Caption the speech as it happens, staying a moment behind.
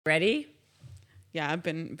Ready? Yeah, I've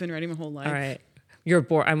been ready my whole life. All right. You're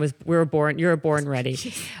born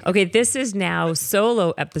ready. Okay, this is now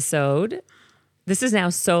solo episode. This is now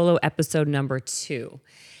solo episode number 2.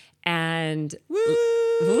 And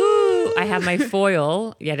woo, I have my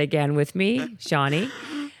foil yet again with me, Shawnee,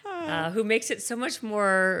 who makes it so much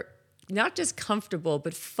more not just comfortable,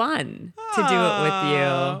 but fun to do it with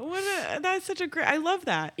you. That's such a great, I love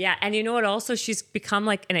that. Yeah. And you know what? Also, she's become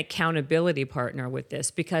like an accountability partner with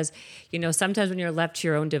this because, you know, sometimes when you're left to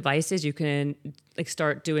your own devices, you can like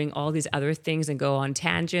start doing all these other things and go on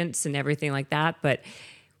tangents and everything like that. But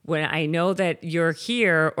when I know that you're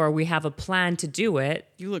here or we have a plan to do it.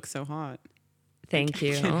 You look so hot. Thank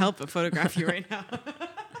you. I can't help but photograph you right now.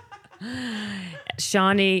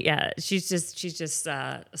 Shawnee, yeah, she's just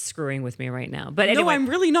screwing with me right now. But anyway, no, I'm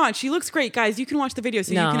really not. She looks great, guys. You can watch the video,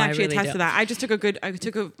 so No, you can I actually really attest don't. to that. I just took a don't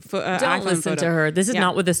iPhone listen photo. to her. This is Yeah.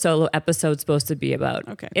 not what the solo episode's supposed to be about.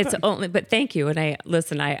 Okay, it's but- only. But thank you, and I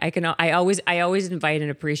always invite and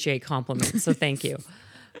appreciate compliments. So thank you.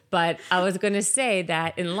 But I was going to say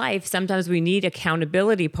that in life, sometimes we need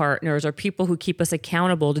accountability partners or people who keep us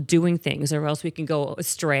accountable to doing things, or else we can go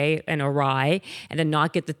astray and awry and then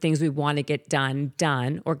not get the things we want to get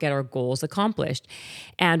done, or get our goals accomplished.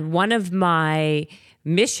 And one of my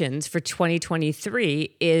missions for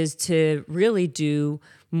 2023 is to really do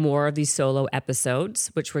more of these solo episodes,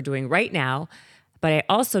 which we're doing right now. But I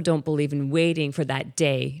also don't believe in waiting for that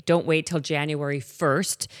day. Don't wait till January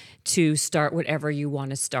 1st to start whatever you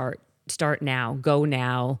want to start. Start now, go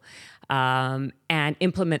now, and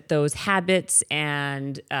implement those habits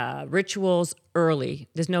and rituals early.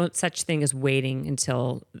 There's no such thing as waiting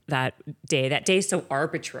until that day. That day's so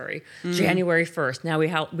arbitrary. January 1st. Now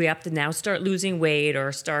we have to now start losing weight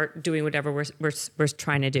or start doing whatever we're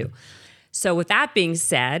trying to do. So with that being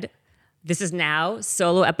said, this is now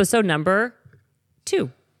solo episode number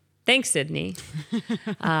 2. Thanks, Sydney.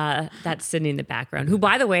 That's Sydney in the background, who,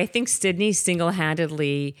 by the way, I think Sydney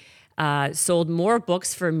single-handedly sold more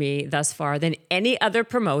books for me thus far than any other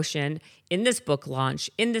promotion in this book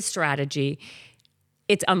launch, in this strategy.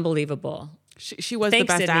 It's unbelievable. She was Thanks,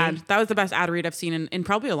 the best Sydney. ad. That was the best ad read I've seen in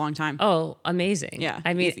probably a long time. Oh, amazing. Yeah,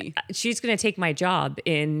 I mean, easy. she's going to take my job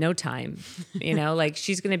in no time. You know, like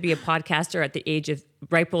she's going to be a podcaster at the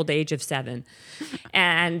ripe old age of 7.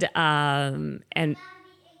 And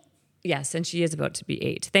yes, and she is about to be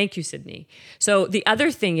 8. Thank you, Sydney. So the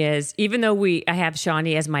other thing is, even though I have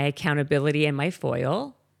Shawnee as my accountability and my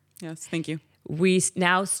foil, Yes, thank you. we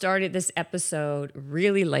now started this episode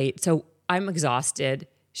really late. So I'm exhausted.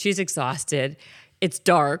 She's exhausted. It's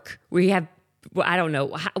dark. We have, well, I don't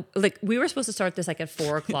know, we were supposed to start this like at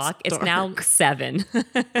 4 o'clock. It's now 7.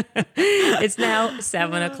 It's now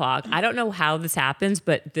 7 o'clock. I don't know how this happens,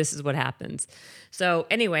 but this is what happens. So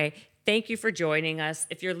anyway, thank you for joining us.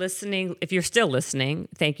 If you're listening, if you're still listening,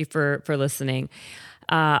 thank you for listening.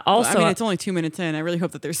 Also, I mean, it's only 2 minutes in. I really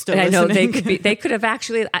hope that they're still I listening. know they could have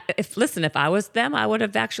actually, if I was them, I would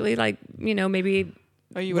have actually maybe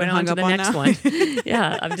you would went have on hung to up the on next now? one.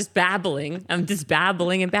 Yeah, I'm just babbling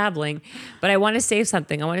and babbling. But I want to say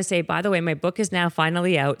something. I want to say, by the way, my book is now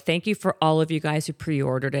finally out. Thank you for all of you guys who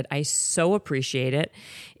pre-ordered it. I so appreciate it.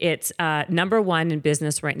 It's number 1 in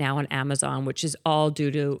business right now on Amazon, which is all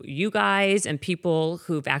due to you guys and people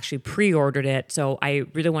who've actually pre-ordered it. So I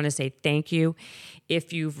really want to say thank you.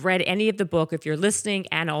 If you've read any of the book, if you're listening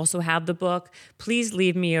and also have the book, please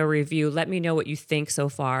leave me a review. Let me know what you think so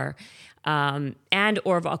far. And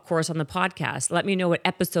or of course on the podcast, let me know what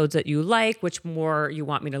episodes that you like, which more you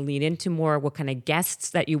want me to lean into more, what kind of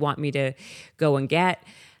guests that you want me to go and get.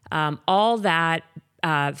 All that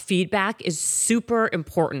feedback is super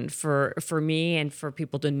important for me and for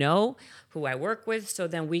people to know who I work with, so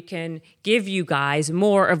then we can give you guys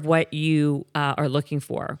more of what you are looking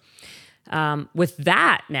for. With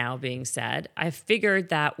that now being said, I figured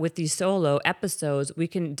that with these solo episodes, we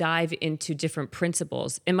can dive into different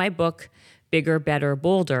principles. In my book, Bigger, Better,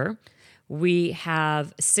 Bolder, we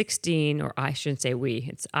have 16, or I shouldn't say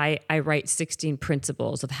I write 16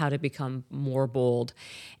 principles of how to become more bold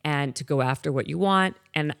and to go after what you want.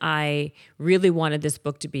 And I really wanted this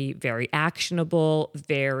book to be very actionable,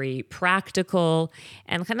 very practical,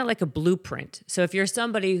 and kind of like a blueprint. So if you're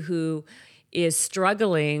somebody who is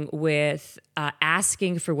struggling with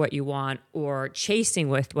asking for what you want or chasing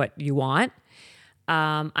with what you want,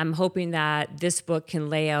 I'm hoping that this book can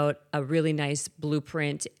lay out a really nice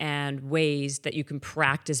blueprint and ways that you can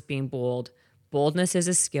practice being bold. Boldness is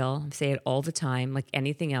a skill. I say it all the time, like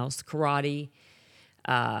anything else. Karate,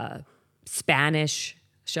 Spanish.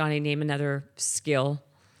 Shawnee, name another skill.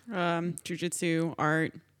 Jiu-jitsu,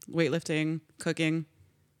 art, weightlifting, cooking.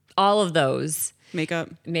 all of those.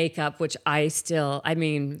 Makeup, Which I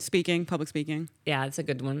mean, public speaking. yeah, it's a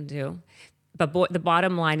good one too. But the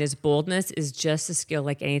bottom line is boldness is just a skill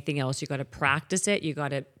like anything else. You got to practice it. You got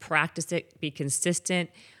to practice it, be consistent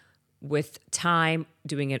with time,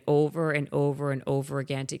 doing it over and over and over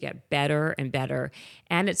again to get better and better.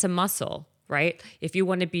 And it's a muscle, right? If you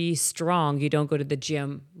want to be strong, you don't go to the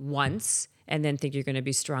gym once and then think you're going to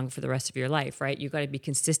be strong for the rest of your life, right? You got to be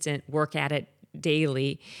consistent, work at it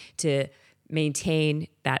daily to maintain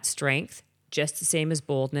that strength. Just the same as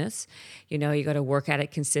boldness. You got to work at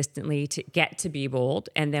it consistently to get to be bold.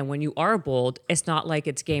 And then when you are bold, it's not like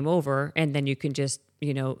it's game over and then you can just,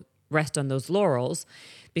 rest on those laurels,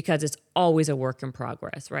 because it's always a work in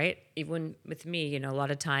progress, right? Even with me, a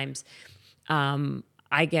lot of times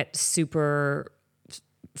I get super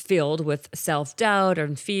filled with self-doubt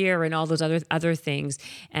and fear and all those other things,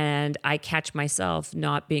 and I catch myself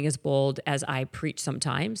not being as bold as I preach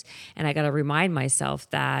sometimes, and I got to remind myself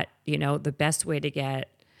that the best way to get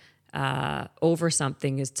over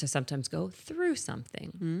something is to sometimes go through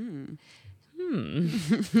something.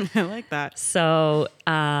 I like that. So,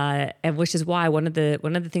 and which is why one of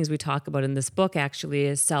the things we talk about in this book actually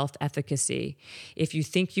is self-efficacy. If you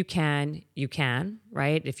think you can,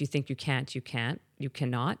 right? If you think you can't, you can't. You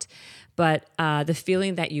cannot. But the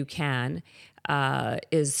feeling that you can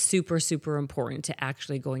is super, super important to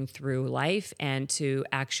actually going through life and to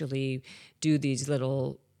actually do these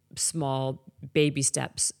little small baby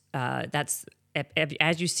steps. That's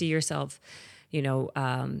as you see yourself,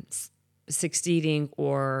 succeeding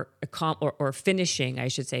or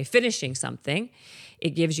finishing something, it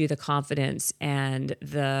gives you the confidence and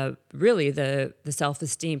the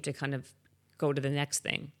self-esteem to kind of go to the next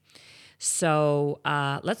thing. So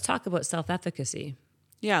let's talk about self-efficacy.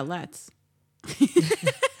 Yeah, let's.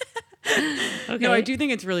 Okay. No, I do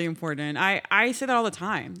think it's really important. I say that all the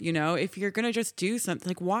time. If you're going to just do something,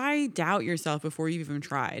 like, why doubt yourself before you've even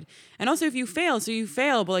tried? And also, if you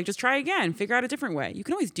fail, but like, just try again, figure out a different way. You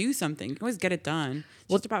can always do something. You can always get it done.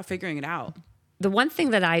 It's just about figuring it out. The one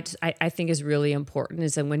thing that I think is really important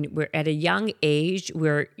is that when we're at a young age,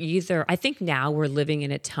 I think now we're living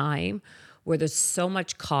in a time where there's so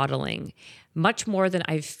much coddling, much more than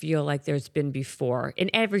I feel like there's been before in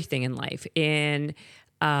everything in life,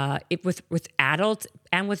 with adults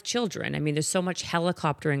and with children. I mean, there's so much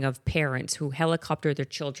helicoptering of parents who helicopter their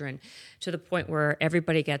children to the point where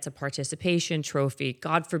everybody gets a participation trophy.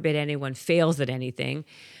 God forbid anyone fails at anything.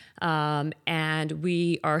 And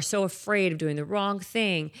we are so afraid of doing the wrong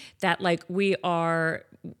thing that we are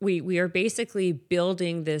basically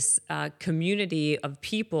building this community of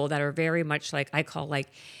people that are very much I call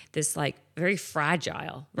this very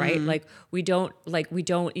fragile, right? Mm-hmm.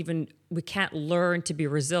 We can't learn to be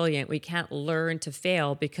resilient. We can't learn to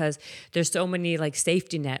fail because there's so many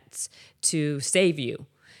safety nets to save you.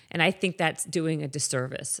 And I think that's doing a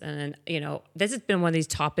disservice. And, this has been one of these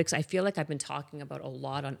topics I feel like I've been talking about a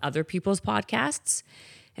lot on other people's podcasts.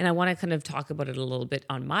 And I want to kind of talk about it a little bit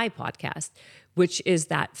on my podcast, which is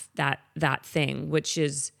that thing, which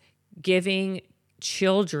is giving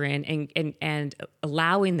children and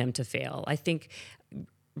allowing them to fail. I think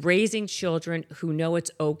raising children who know it's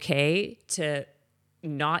okay to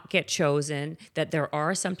not get chosen, that there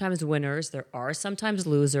are sometimes winners, there are sometimes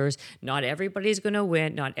losers, not everybody's going to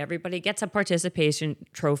win, not everybody gets a participation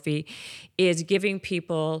trophy, is giving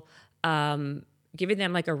people, giving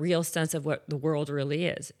them a real sense of what the world really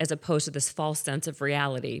is, as opposed to this false sense of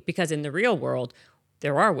reality. Because in the real world,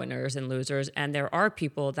 there are winners and losers, and there are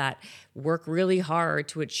people that work really hard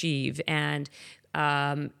to achieve, and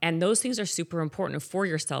those things are super important for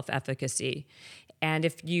your self-efficacy. And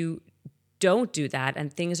if you don't do that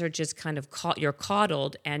and things are just kind of you're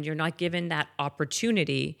coddled and you're not given that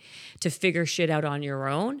opportunity to figure shit out on your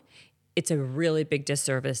own, it's a really big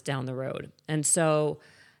disservice down the road. And so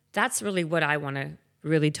that's really what I want to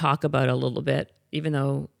really talk about a little bit, even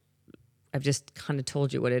though I've just kind of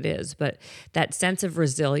told you what it is. But that sense of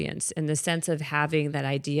resilience and the sense of having that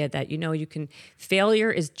idea that, failure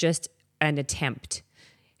is just an attempt.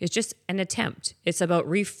 It's just an attempt. It's about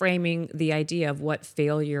reframing the idea of what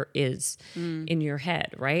failure is in your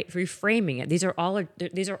head, right? Reframing it. These are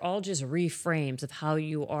all just reframes of how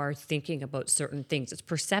you are thinking about certain things. It's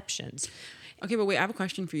perceptions. Okay, but wait, I have a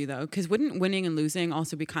question for you though, because wouldn't winning and losing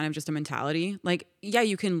also be kind of just a mentality? Yeah,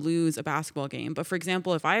 you can lose a basketball game, but for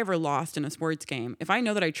example, if I ever lost in a sports game, if I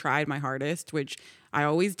know that I tried my hardest, which I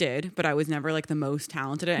always did, but I was never the most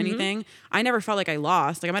talented at anything, I never felt like I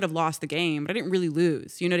lost. I might have lost the game, but I didn't really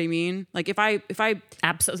lose. You know what I mean? If I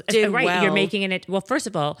absolutely did right, well, you're making it. Well, first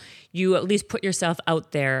of all, you at least put yourself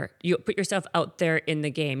out there. You put yourself out there in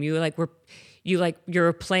the game.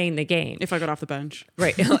 you're playing the game. If I got off the bench.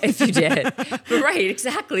 Right. If you did. Right.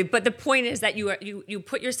 Exactly. But the point is that you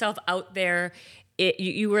put yourself out there.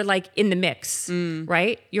 You were like in the mix,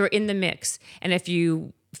 right? You're in the mix. And if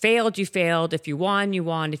you failed, you failed. If you won, you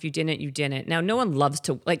won. If you didn't, you didn't. Now, no one loves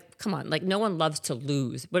to, like, come on, like no one loves to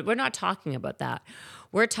lose, but we're not talking about that.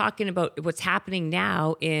 We're talking about what's happening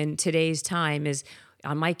now in today's time is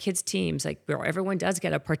on my kids' teams, like where everyone does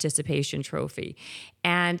get a participation trophy.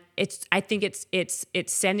 And I think it's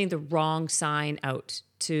sending the wrong sign out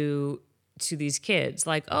to these kids.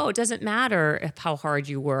 Like, oh, it doesn't matter how hard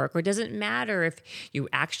you work, or it doesn't matter if you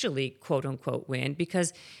actually quote unquote win,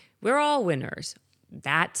 because we're all winners.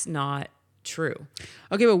 That's not true.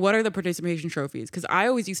 Okay, but what are the participation trophies? Because I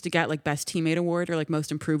always used to get like best teammate award or like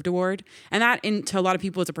most improved award. And that to a lot of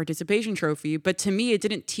people it's a participation trophy. But to me, it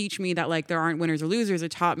didn't teach me that like there aren't winners or losers. It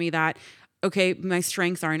taught me that, okay, my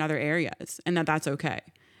strengths are in other areas and that's okay.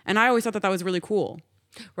 And I always thought that was really cool.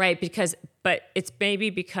 Right, but it's maybe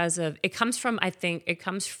because of, it comes from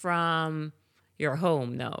your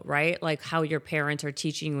home though, right? Like how your parents are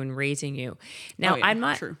teaching you and raising you. Now, I'm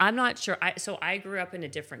not sure. So I grew up in a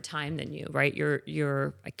different time than you, right?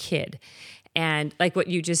 You're a kid. And like what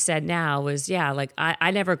you just said now was, yeah, like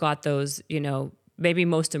I never got those, maybe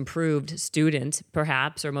most improved student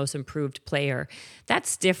perhaps, or most improved player.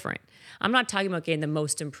 That's different. I'm not talking about getting the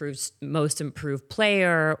most improved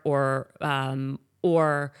player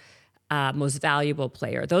or most valuable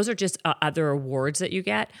player. Those are just other awards that you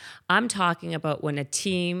get. I'm talking about when a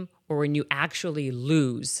team or when you actually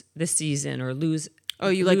lose the season or lose. Oh,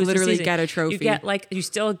 you like literally get a trophy. You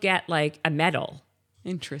still get like a medal.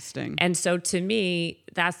 Interesting. And so to me,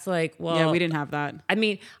 that's like, well, yeah, we didn't have that. I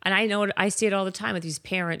mean, and I know I see it all the time with these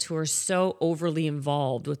parents who are so overly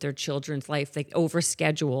involved with their children's life, like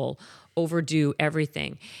overschedule, overdo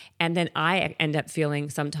everything. And then I end up feeling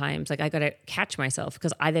sometimes like I got to catch myself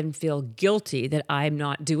because I then feel guilty that I'm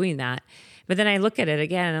not doing that. But then I look at it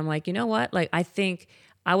again and I'm like, you know what? Like, I think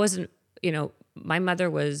I wasn't, my mother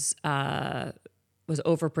was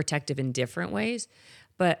overprotective in different ways.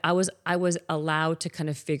 But I was allowed to kind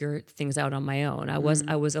of figure things out on my own. I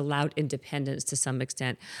was allowed independence to some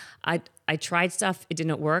extent. I tried stuff, it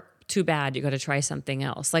didn't work. Too bad, you got to try something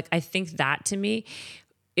else. Like I think that to me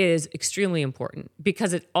is extremely important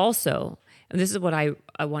because it also, and this is what I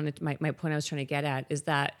wanted, my point I was trying to get at is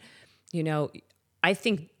that, I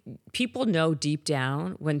think people know deep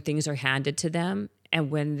down when things are handed to them and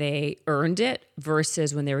when they earned it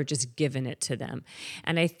versus when they were just given it to them.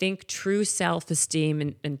 And I think true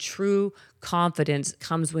self-esteem and true confidence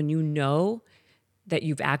comes when you know that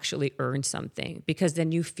you've actually earned something, because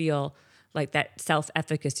then you feel like that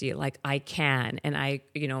self-efficacy, like I can, and I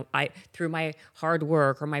through my hard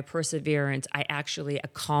work or my perseverance, I actually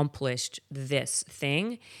accomplished this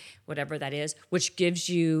thing, whatever that is, which gives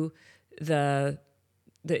you the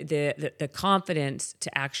confidence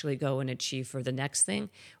to actually go and achieve for the next thing.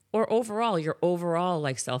 Or overall, your overall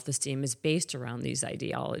like self-esteem is based around these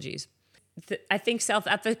ideologies. I think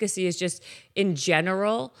self-efficacy is just in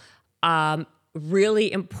general a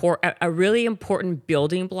really important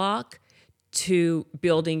building block to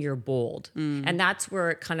building your bold. And that's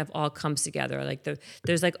where it kind of all comes together. Like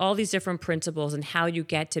there's like all these different principles and how you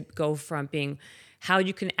get to go from being, how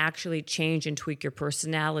you can actually change and tweak your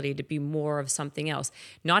personality to be more of something else.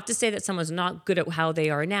 Not to say that someone's not good at how they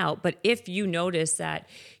are now, but if you notice that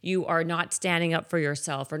you are not standing up for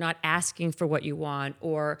yourself or not asking for what you want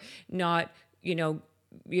or not,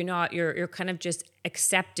 you're kind of just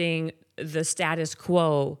accepting the status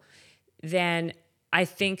quo, then I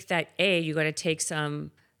think that you got to take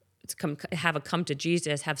come to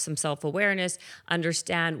Jesus, have some self-awareness,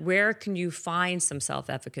 understand where can you find some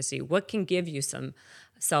self-efficacy, what can give you some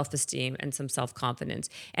self-esteem and some self-confidence.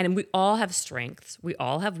 And we all have strengths, we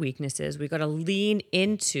all have weaknesses. We got to lean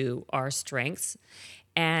into our strengths,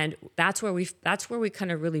 and that's where we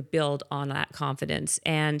kind of really build on that confidence.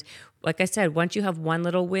 And like I said, once you have one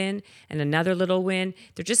little win and another little win,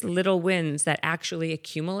 they're just little wins that actually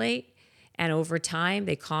accumulate. And over time,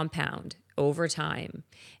 they compound over time.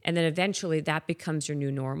 And then eventually that becomes your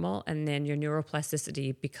new normal. And then your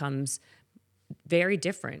neuroplasticity becomes very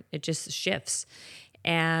different. It just shifts.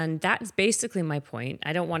 And that's basically my point.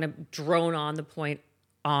 I don't want to drone on the point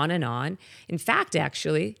on and on. In fact,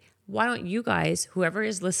 actually, why don't you guys, whoever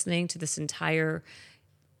is listening to this entire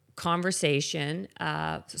conversation,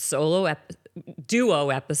 duo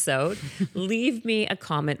episode, leave me a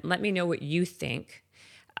comment. Let me know what you think.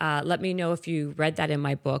 Let me know if you read that in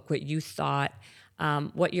my book, what you thought,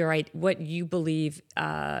 what you believe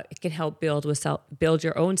can help build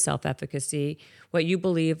your own self-efficacy, what you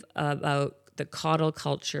believe about the coddle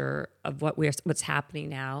culture of what's happening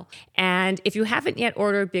now. And if you haven't yet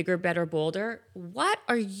ordered Bigger, Better, Bolder, what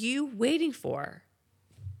are you waiting for?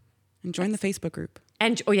 And join the Facebook group.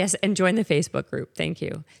 And join the Facebook group. Thank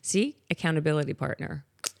you. See, accountability partner,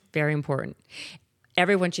 very important.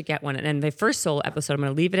 Everyone should get one. And in the first solo episode, I'm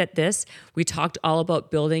going to leave it at this. We talked all about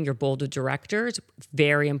building your board of directors.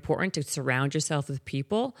 Very important to surround yourself with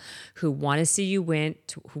people who want to see you win,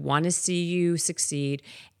 who want to see you succeed,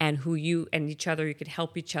 and who you and each other, you could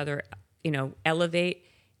help each other, elevate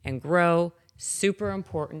and grow. Super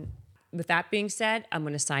important. With that being said, I'm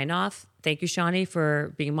going to sign off. Thank you, Shawnee,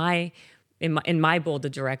 for being in my board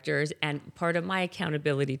of directors and part of my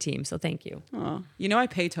accountability team. So thank you. Oh, I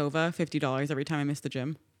pay Tova $50 every time I miss the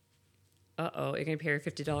gym. Uh-oh, you're going to pay her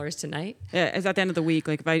 $50 tonight? Yeah, it's at the end of the week.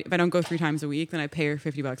 Like if I don't go 3 times a week, then I pay her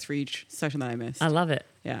 $50 for each session that I miss. I love it.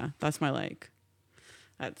 Yeah, that's my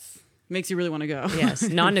that's makes you really want to go. Yes,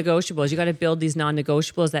 non-negotiables. You got to build these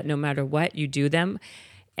non-negotiables that no matter what, you do them.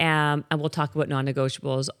 And we'll talk about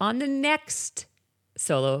non-negotiables on the next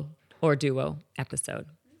solo or duo episode.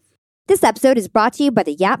 This episode is brought to you by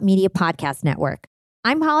the Yap Media Podcast Network.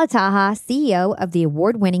 I'm Hala Taha, CEO of the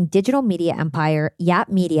award-winning digital media empire, Yap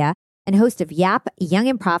Media, and host of Yap Young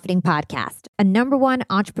and Profiting Podcast, a #1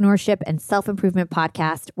 entrepreneurship and self-improvement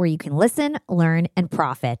podcast where you can listen, learn, and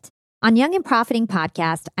profit. On Young and Profiting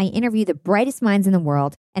Podcast, I interview the brightest minds in the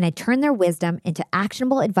world, and I turn their wisdom into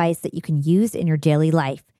actionable advice that you can use in your daily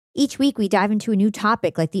life. Each week, we dive into a new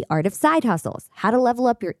topic like the art of side hustles, how to level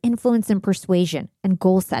up your influence and persuasion, and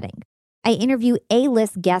goal setting. I interview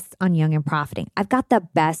A-list guests on Young and Profiting. I've got the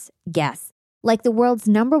best guests, like the world's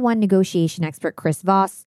 #1 negotiation expert, Chris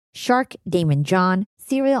Voss, Shark Damon John,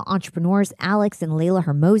 serial entrepreneurs Alex and Layla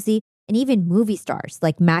Hermosi, and even movie stars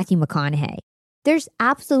like Matthew McConaughey. There's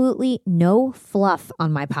absolutely no fluff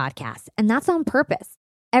on my podcast, and that's on purpose.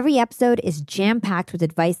 Every episode is jam-packed with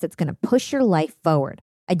advice that's going to push your life forward.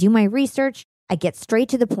 I do my research, I get straight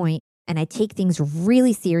to the point, and I take things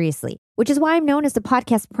really seriously, which is why I'm known as the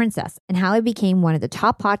podcast princess and how I became one of the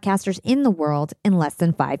top podcasters in the world in less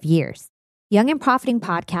than 5 years. Young and Profiting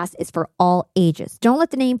Podcast is for all ages. Don't let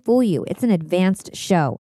the name fool you. It's an advanced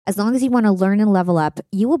show. As long as you want to learn and level up,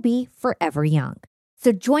 you will be forever young.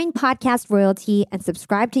 So join Podcast Royalty and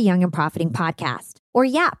subscribe to Young and Profiting Podcast, or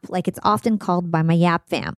YAP, like it's often called by my YAP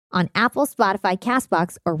fam, on Apple, Spotify,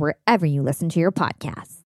 CastBox, or wherever you listen to your podcasts.